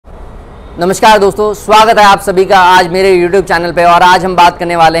नमस्कार दोस्तों, स्वागत है आप सभी का आज मेरे YouTube चैनल पे। और आज हम बात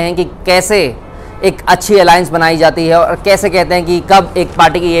करने वाले हैं कि कैसे एक अच्छी अलायंस बनाई जाती है और कैसे कहते हैं कि कब एक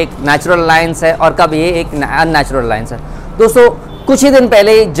पार्टी की एक नेचुरल अलायंस है और कब ये एक अननेचुरल अलायंस है। दोस्तों, कुछ ही दिन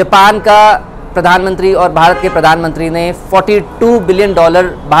पहले जापान का प्रधानमंत्री और भारत के प्रधानमंत्री ने $42 बिलियन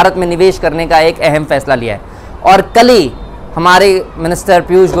भारत में निवेश करने का एक अहम फैसला लिया है। और कल ही हमारे मिनिस्टर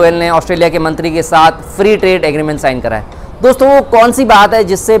पीयूष गोयल ने ऑस्ट्रेलिया के मंत्री के साथ फ्री ट्रेड एग्रीमेंट साइन करा है। दोस्तों, वो कौन सी बात है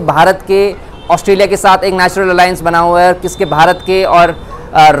जिससे भारत के ऑस्ट्रेलिया के साथ एक नेचुरल अलायंस बना हुआ है और किसके भारत के और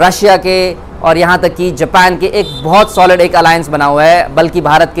रशिया के और यहाँ तक कि जापान के एक बहुत सॉलिड एक अलायंस बना हुआ है, बल्कि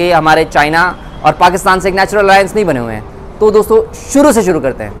भारत के हमारे चाइना और पाकिस्तान से एक नेचुरल अलायंस नहीं बने हुए हैं। तो दोस्तों, शुरू से शुरू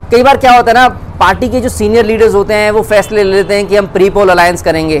करते हैं। कई बार क्या होता है ना, पार्टी के जो सीनियर लीडर्स होते हैं वो फैसले ले लेते हैं कि हम प्री पोल अलायंस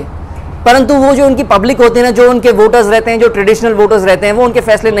करेंगे, परंतु वो जो उनकी पब्लिक होती है ना, जो उनके वोटर्स रहते हैं, जो ट्रेडिशनल वोटर्स रहते हैं, वो उनके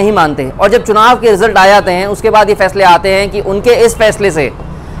फैसले नहीं मानते। और जब चुनाव के रिजल्ट आ जाते हैं उसके बाद ये फैसले आते हैं कि उनके इस फैसले से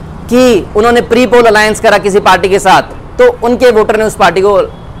कि उन्होंने प्री पोल अलायंस करा किसी पार्टी के साथ, तो उनके वोटर ने उस पार्टी को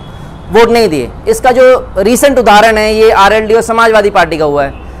वोट नहीं दिए। इसका जो रिसेंट उदाहरण है ये आरएलडी और समाजवादी पार्टी का हुआ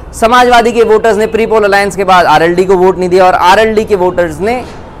है। समाजवादी के वोटर्स ने प्री पोल अलायंस के बाद आरएलडी को वोट नहीं दिया और आरएलडी के वोटर्स ने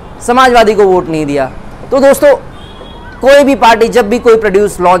समाजवादी को वोट नहीं दिया। तो दोस्तों, कोई भी पार्टी जब भी कोई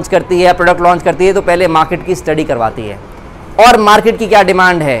प्रोड्यूस लॉन्च करती है, प्रोडक्ट लॉन्च करती है, तो पहले मार्केट की स्टडी करवाती है और मार्केट की क्या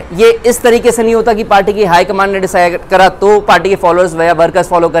डिमांड है। ये इस तरीके से नहीं होता कि पार्टी की हाई कमांड ने डिसाइड करा तो पार्टी के फॉलोअर्स या वर्कर्स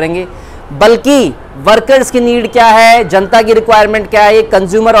फॉलो करेंगे, बल्कि वर्कर्स की नीड क्या है, जनता की रिक्वायरमेंट क्या है, ये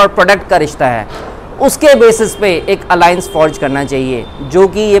कंज्यूमर और प्रोडक्ट का रिश्ता है, उसके बेसिस पे एक अलायंस फॉर्ज करना चाहिए, जो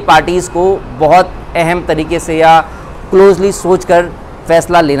कि ये पार्टीज़ को बहुत अहम तरीके से या क्लोजली सोच कर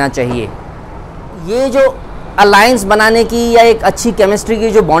फैसला लेना चाहिए। ये जो अलायंस बनाने की या एक अच्छी केमिस्ट्री की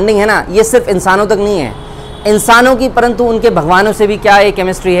जो बॉन्डिंग है ना, ये सिर्फ इंसानों तक नहीं है, इंसानों की, परंतु उनके भगवानों से भी क्या ये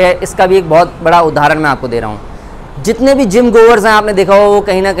केमिस्ट्री है, इसका भी एक बहुत बड़ा उदाहरण मैं आपको दे रहा हूँ। जितने भी जिम गोवर्स हैं, आपने देखा हो, वो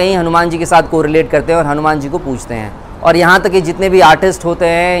कहीं ना कहीं हनुमान जी के साथ कोरिलेट करते हैं और हनुमान जी को पूजते हैं। और यहाँ तक कि जितने भी आर्टिस्ट होते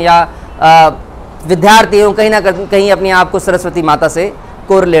हैं या विद्यार्थी हो, कहीं ना कहीं अपने आप को सरस्वती माता से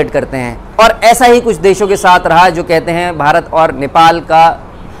कोरिलेट करते हैं। और ऐसा ही कुछ देशों के साथ रहा जो कहते हैं भारत और नेपाल का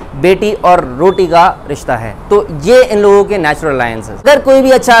बेटी और रोटी का रिश्ता है। तो ये इन लोगों के नेचुरल अलायंसेस। अगर कोई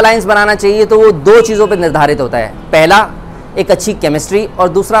भी अच्छा अलायंस बनाना चाहिए तो वो दो चीज़ों पर निर्धारित होता है, पहला एक अच्छी केमिस्ट्री और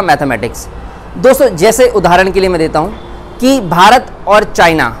दूसरा मैथमेटिक्स। दोस्तों, जैसे उदाहरण के लिए मैं देता हूँ कि भारत और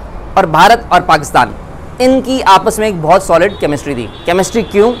चाइना और भारत और पाकिस्तान, इनकी आपस में एक बहुत सॉलिड केमिस्ट्री थी। केमिस्ट्री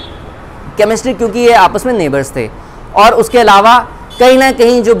क्यों? केमिस्ट्री क्योंकि ये आपस में नेबर्स थे और उसके अलावा कहीं ना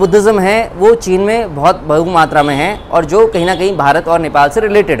कहीं जो बुद्धिज़्म है वो चीन में बहुत बहुमात्रा में है और जो कहीं ना कहीं भारत और नेपाल से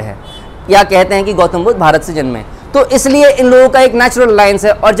रिलेटेड है, या कहते हैं कि गौतम बुद्ध भारत से जन्मे। तो इसलिए इन लोगों का एक नेचुरल अलायंस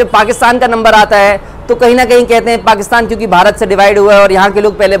है। और जब पाकिस्तान का नंबर आता है तो कहीं ना कहीं कहते हैं पाकिस्तान क्योंकि भारत से डिवाइड हुआ है और यहाँ के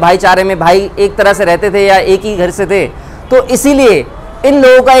लोग पहले भाईचारे में भाई एक तरह से रहते थे या एक ही घर से थे, तो इसीलिए इन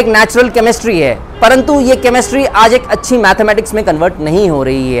लोगों का एक नेचुरल केमिस्ट्री है। परंतु ये केमिस्ट्री आज एक अच्छी मैथमेटिक्स में कन्वर्ट नहीं हो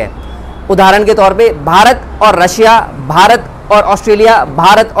रही है। उदाहरण के तौर पे भारत और रशिया, भारत और ऑस्ट्रेलिया,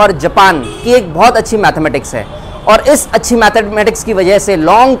 भारत और जापान की एक बहुत अच्छी मैथमेटिक्स है और इस अच्छी मैथमेटिक्स की वजह से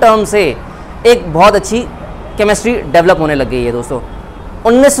लॉन्ग टर्म से एक बहुत अच्छी केमिस्ट्री डेवलप होने लग गई है। दोस्तों,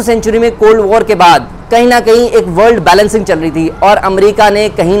 19वीं सेंचुरी में कोल्ड वॉर के बाद कहीं ना कहीं एक वर्ल्ड बैलेंसिंग चल रही थी और अमेरिका ने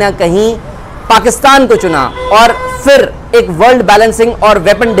कहीं ना कहीं पाकिस्तान को चुना और फिर एक वर्ल्ड बैलेंसिंग और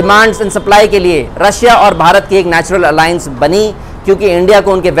वेपन डिमांड्स एंड सप्लाई के लिए रशिया और भारत की एक नेचुरल अलायंस बनी, क्योंकि इंडिया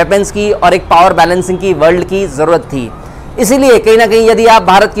को उनके वेपन्स की और एक पावर बैलेंसिंग की वर्ल्ड की ज़रूरत थी। इसीलिए कहीं ना कहीं यदि आप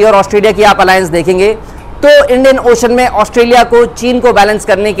भारत की और ऑस्ट्रेलिया की आप अलायंस देखेंगे तो इंडियन ओशन में ऑस्ट्रेलिया को चीन को बैलेंस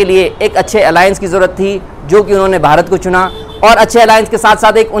करने के लिए एक अच्छे अलायंस की ज़रूरत थी, जो कि उन्होंने भारत को चुना। और अच्छे अलायंस के साथ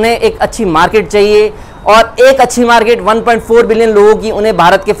साथ उन्हें एक अच्छी मार्केट चाहिए और एक अच्छी मार्केट 1.4 बिलियन लोगों की उन्हें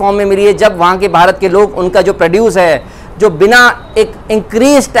भारत के फॉर्म में मिली है, जब वहाँ के भारत के लोग उनका जो प्रोड्यूस है जो बिना एक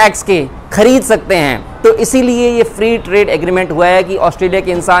इंक्रीज टैक्स के खरीद सकते हैं। तो इसीलिए ये फ्री ट्रेड एग्रीमेंट हुआ है कि ऑस्ट्रेलिया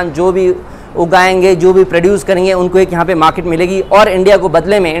के इंसान जो भी उगाएंगे, जो भी प्रोड्यूस करेंगे, उनको एक यहाँ पे मार्केट मिलेगी और इंडिया को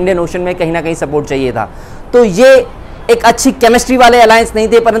बदले में इंडियन ओशन में कहीं ना कहीं सपोर्ट चाहिए था। तो ये एक अच्छी केमिस्ट्री वाले अलायंस नहीं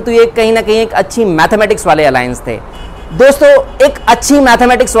थे, परंतु ये कहीं ना कहीं एक अच्छी मैथमेटिक्स वाले अलायंस थे। दोस्तों, एक अच्छी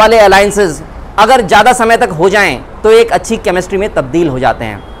मैथमेटिक्स वाले अलायंसेस अगर ज़्यादा समय तक हो जाएं तो एक अच्छी केमिस्ट्री में तब्दील हो जाते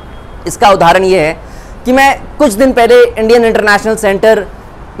हैं। इसका उदाहरण ये है कि मैं कुछ दिन पहले इंडियन इंटरनेशनल सेंटर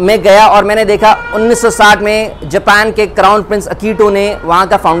में गया और मैंने देखा 1960 में जापान के क्राउन प्रिंस अकीटो ने वहाँ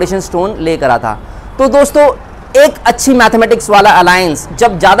का फाउंडेशन स्टोन ले करा था। तो दोस्तों, एक अच्छी मैथमेटिक्स वाला अलायंस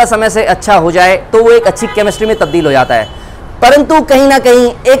जब ज़्यादा समय से अच्छा हो जाए तो वो एक अच्छी केमिस्ट्री में तब्दील हो जाता है। परंतु कहीं ना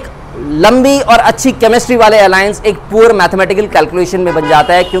कहीं एक लंबी और अच्छी केमिस्ट्री वाले अलायंस एक पुअर मैथमेटिकल कैलकुलेशन में बन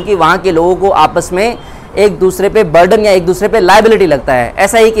जाता है, क्योंकि वहाँ के लोगों को आपस में एक दूसरे पे बर्डन या एक दूसरे पे लायबिलिटी लगता है।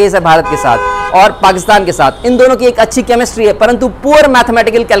 ऐसा ही केस है भारत के साथ। और पाकिस्तान के साथ इन दोनों की एक अच्छी केमिस्ट्री है, परंतु पुअर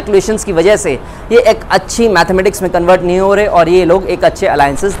मैथमेटिकल कैलकुलेशंस की वजह से ये एक अच्छी मैथमेटिक्स में कन्वर्ट नहीं हो रहे और ये लोग एक अच्छे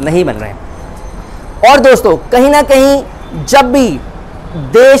अलायंसेस नहीं बन रहे हैं। और दोस्तों, कहीं ना कहीं जब भी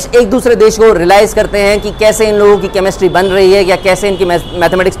देश एक दूसरे देश को रियलाइज करते हैं कि कैसे इन लोगों की केमिस्ट्री बन रही है या कैसे इनकी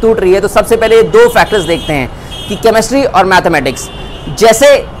मैथमेटिक्स टूट रही है, तो सबसे पहले ये दो फैक्टर्स देखते हैं कि केमिस्ट्री और मैथमेटिक्स।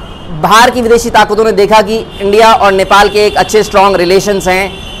 जैसे बाहर की विदेशी ताकतों ने देखा कि इंडिया और नेपाल के एक अच्छे स्ट्रॉन्ग रिलेशंस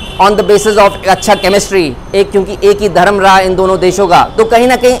हैं ऑन द बेसिस ऑफ अच्छा केमिस्ट्री, क्योंकि एक ही धर्म रहा इन दोनों देशों का, तो कहीं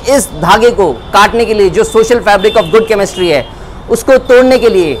ना कहीं इस धागे को काटने के लिए जो social fabric of good chemistry है उसको तोड़ने के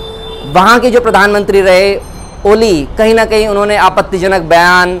लिए वहाँ के जो प्रधानमंत्री रहे ओली, कहीं ना कहीं उन्होंने आपत्तिजनक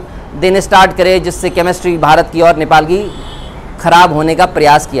बयान देने स्टार्ट करे, जिससे केमिस्ट्री भारत की और नेपाल की खराब होने का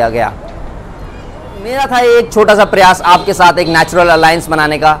प्रयास किया गया। मेरा था एक छोटा सा प्रयास आपके साथ एक नेचुरल अलायंस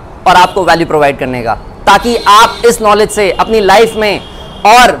बनाने का और आपको वैल्यू प्रोवाइड करने का, ताकि आप इस नॉलेज से अपनी लाइफ में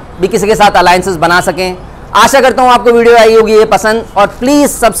और भी किसी के साथ अलायंसेस बना सकें। आशा करता हूँ आपको वीडियो आई होगी ये पसंद, और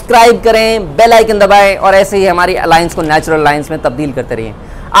प्लीज़ सब्सक्राइब करें, बेल आइकन दबाएं और ऐसे ही हमारी अलायंस को नेचुरल अलायंस में तब्दील करते रहिए।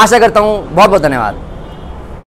 आशा करता हूँ। बहुत बहुत धन्यवाद।